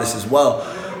other artists as well.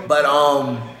 But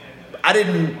I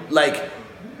didn't like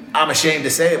I'm ashamed to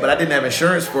say it, but I didn't have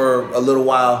insurance for a little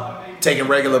while, taking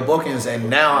regular bookings, and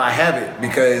now I have it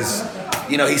because,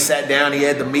 he sat down, he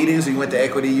had the meetings, he went to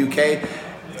Equity UK,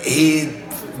 he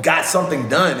got something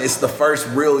done. It's the first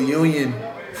real union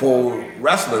for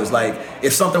wrestlers. Like,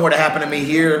 if something were to happen to me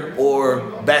here or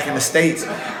back in the States,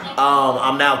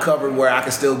 I'm now covered where I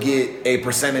can still get a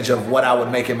percentage of what I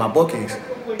would make in my bookings,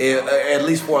 at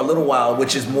least for a little while,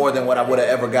 which is more than what I would have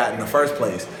ever gotten in the first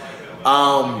place.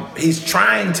 He's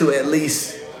trying to at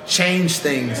least change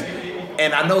things.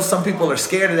 And I know some people are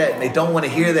scared of that and they don't want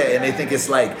to hear that, and they think it's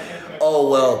like,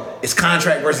 oh, well, it's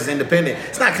contract versus independent.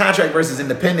 It's not contract versus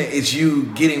independent. It's you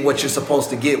getting what you're supposed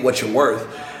to get, what you're worth.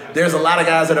 There's a lot of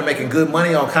guys that are making good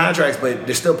money on contracts, but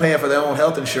they're still paying for their own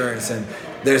health insurance, and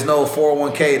there's no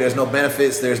 401k, there's no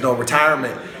benefits, there's no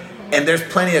retirement. And there's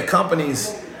plenty of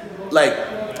companies, like,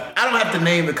 I don't have to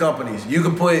name the companies. You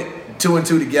can put two and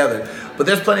two together. But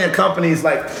there's plenty of companies,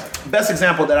 like, best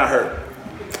example that I heard,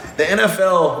 the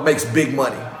NFL makes big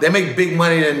money. They make big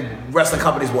money than wrestling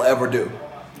companies will ever do,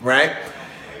 right?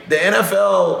 The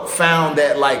NFL found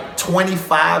that like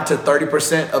 25 to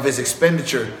 30% of its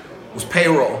expenditure was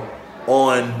payroll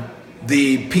on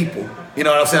the people. You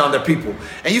know what I'm saying? On their people.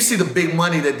 And you see the big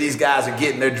money that these guys are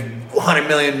getting. They're 100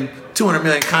 million, 200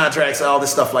 million contracts, all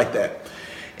this stuff like that.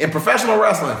 In professional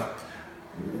wrestling,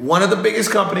 one of the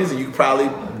biggest companies, and you can probably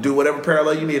do whatever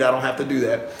parallel you need, I don't have to do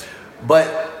that,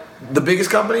 but the biggest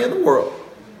company in the world,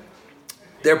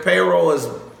 their payroll is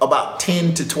about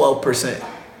 10 to 12%.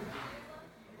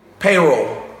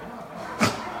 Payroll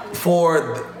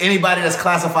for anybody that's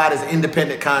classified as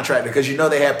independent contractor, because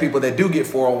they have people that do get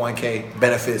 401k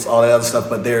benefits, all that other stuff,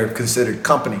 but they're considered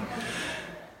company.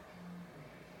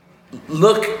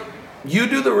 Look, you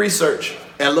do the research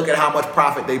and look at how much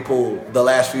profit they pulled the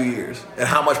last few years and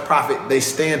how much profit they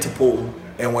stand to pull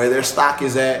and where their stock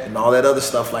is at and all that other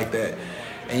stuff like that.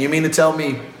 And you mean to tell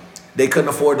me they couldn't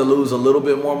afford to lose a little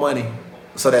bit more money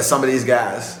so that some of these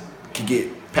guys could get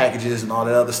packages and all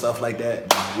that other stuff like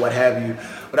that, what have you.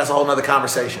 But that's a whole nother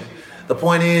conversation. The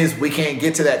point is, we can't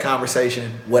get to that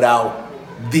conversation without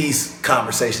these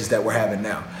conversations that we're having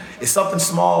now. It's something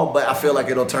small, but I feel like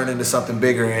it'll turn into something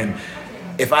bigger. And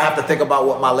if I have to think about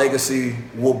what my legacy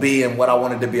will be and what I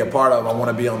wanted to be a part of, I want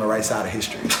to be on the right side of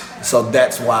history. So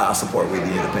that's why I support We the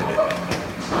Independent.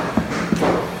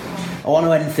 I want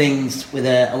to end things with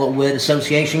a little word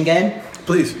association game.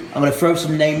 Please. I'm going to throw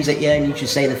some names at you and you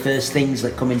just say the first things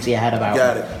that come into your head about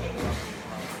Got it.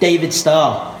 it. David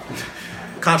Starr.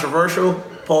 Controversial,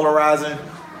 polarizing,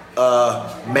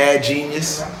 mad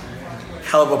genius,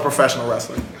 hell of a professional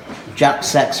wrestler. Jack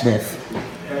Sexsmith.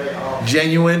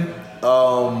 Genuine,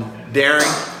 daring,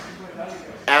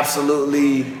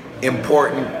 absolutely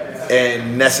important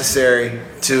and necessary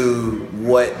to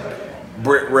what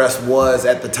Brit Rest was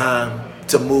at the time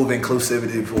to move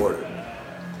inclusivity forward.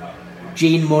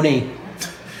 Gene Money.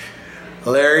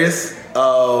 Hilarious,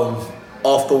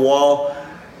 off the wall.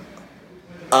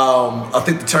 I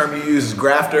think the term you use is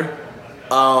grafter.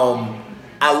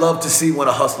 I love to see when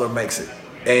a hustler makes it.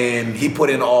 And he put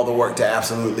in all the work to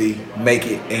absolutely make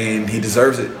it, and he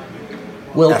deserves it.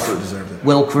 Absolutely deserves it.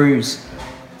 Will Cruz.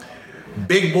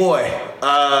 Big boy.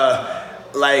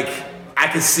 I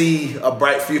could see a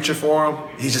bright future for him.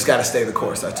 He's just got to stay the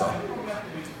course, that's all.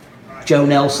 Joe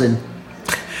Nelson.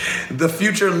 The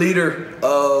future leader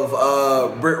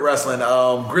of Brit Wrestling,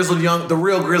 grizzled young, the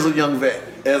real grizzled young vet,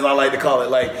 as I like to call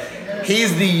it. Like,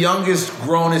 he's the youngest,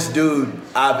 grownest dude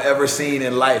I've ever seen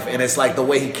in life, and it's like the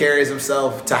way he carries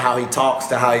himself, to how he talks,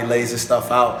 to how he lays his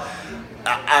stuff out.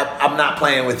 I'm not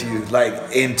playing with you.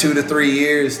 Like, in 2 to 3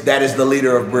 years, that is the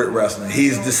leader of Brit Wrestling.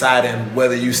 He's deciding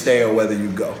whether you stay or whether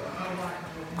you go.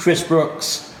 Chris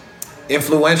Brooks.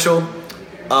 Influential.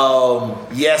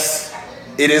 Yes,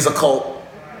 it is a cult.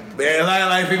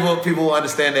 Like people will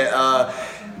understand that.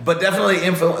 But definitely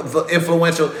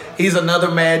influential. He's another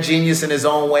mad genius in his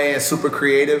own way and super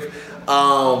creative.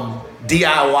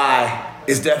 DIY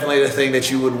is definitely the thing that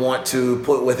you would want to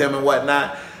put with him and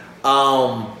whatnot.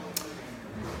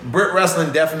 Brit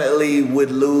Wrestling definitely would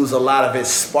lose a lot of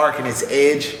its spark and its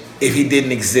edge if he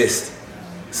didn't exist.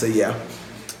 So yeah.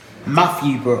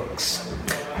 Matthew Brooks.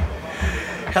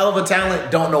 Hell of a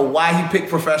talent. Don't know why he picked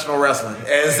professional wrestling.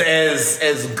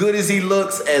 As good as he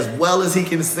looks, as well as he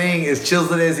can sing, as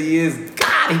chiseled as he is,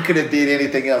 God, he could have did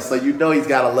anything else. So you know he's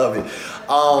gotta love it.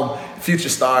 Future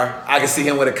star. I can see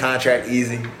him with a contract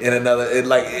easy in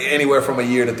anywhere from a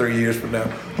year to 3 years from now.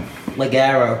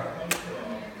 Ligero.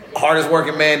 Hardest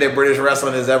working man that British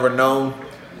wrestling has ever known.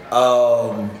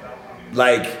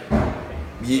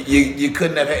 You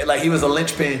couldn't have had, he was a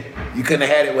linchpin. You couldn't have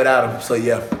had it without him. So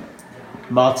yeah.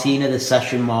 Martina the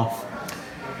Session Moth.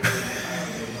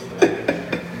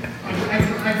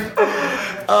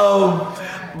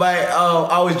 I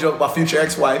always joke my future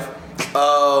ex-wife.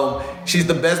 She's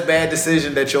the best bad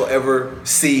decision that you'll ever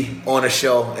see on a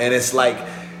show, and it's like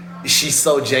she's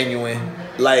so genuine.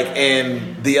 Like,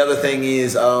 and the other thing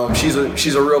is, she's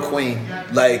a real queen.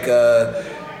 Like,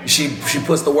 she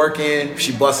puts the work in.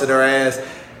 She busted her ass.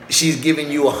 She's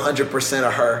giving you 100%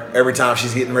 of her every time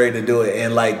she's getting ready to do it,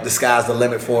 and like the sky's the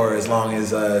limit for her as long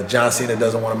as John Cena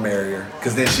doesn't want to marry her,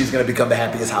 because then she's gonna become the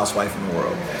happiest housewife in the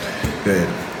world. Good.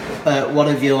 One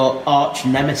of your arch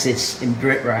nemesis in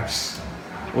Brit Wres,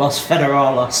 Los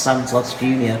Federales Santos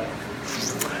Jr.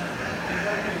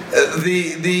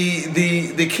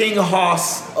 The King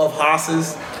Hoss of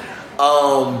Hosses,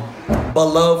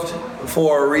 beloved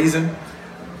for a reason.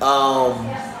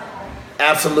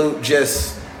 Absolute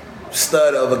just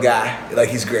stud of a guy. Like,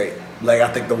 he's great. Like, I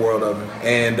think the world of him.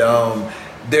 And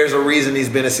there's a reason he's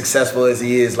been as successful as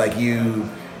he is. Like,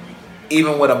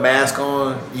 even with a mask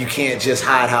on, you can't just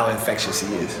hide how infectious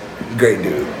he is. Great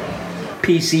dude.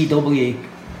 PCW.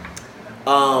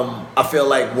 I feel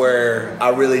like where I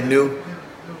really knew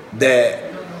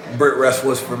that Brit Wres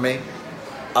was for me.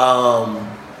 A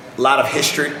lot of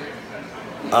history.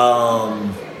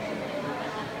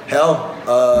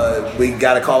 We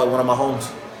gotta call it one of my homes.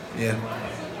 Yeah.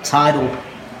 Title.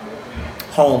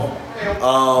 Home.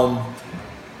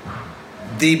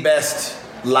 The best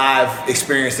live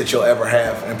experience that you'll ever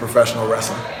have in professional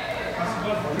wrestling.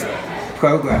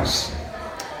 Progress.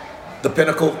 The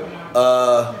pinnacle,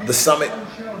 the summit,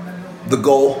 the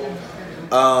goal.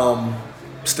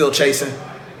 Still chasing.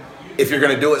 If you're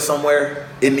gonna do it somewhere,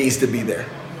 it needs to be there.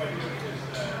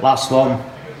 Last one.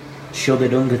 Sugar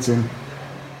Dunkerton.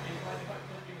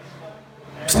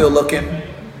 Still looking,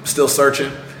 still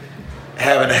searching,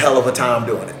 having a hell of a time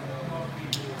doing it.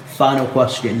 Final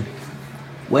question.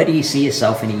 Where do you see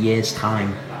yourself in a year's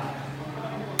time?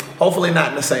 Hopefully not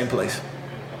in the same place.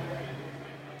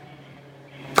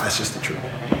 That's just the truth.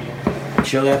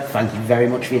 Sugar, thank you very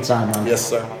much for your time, man. Yes,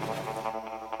 sir.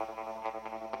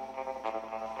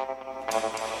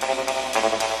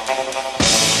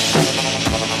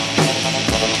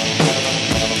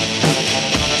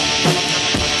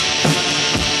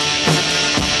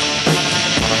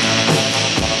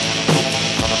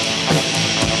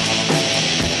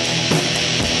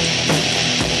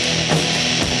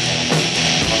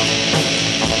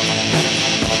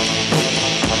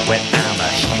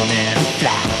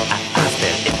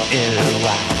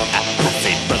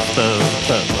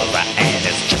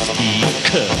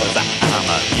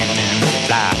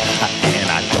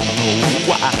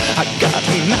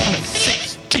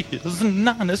 is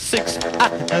 96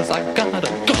 eyes. I got a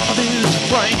garbage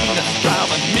brain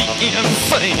driving me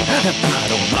insane. And I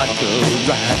don't like the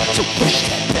ride, so push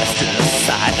that mess to the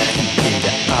side. And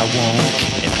baby, I won't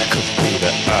care, cause baby,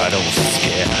 I don't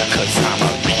scare. Cause I'm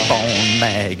a reborn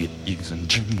maggot using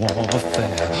gym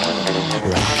warfare.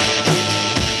 Rock.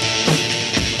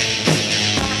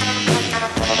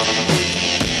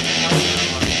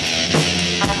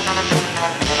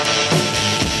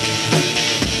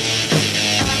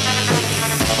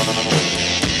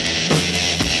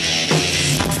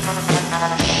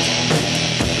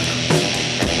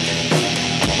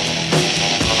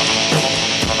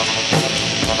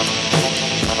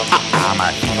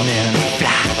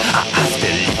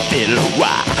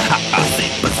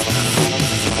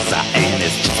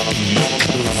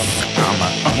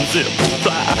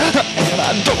 And I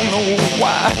don't know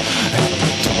why,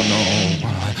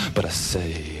 but I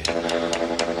say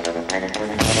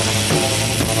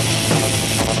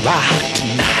rock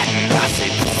tonight, and I say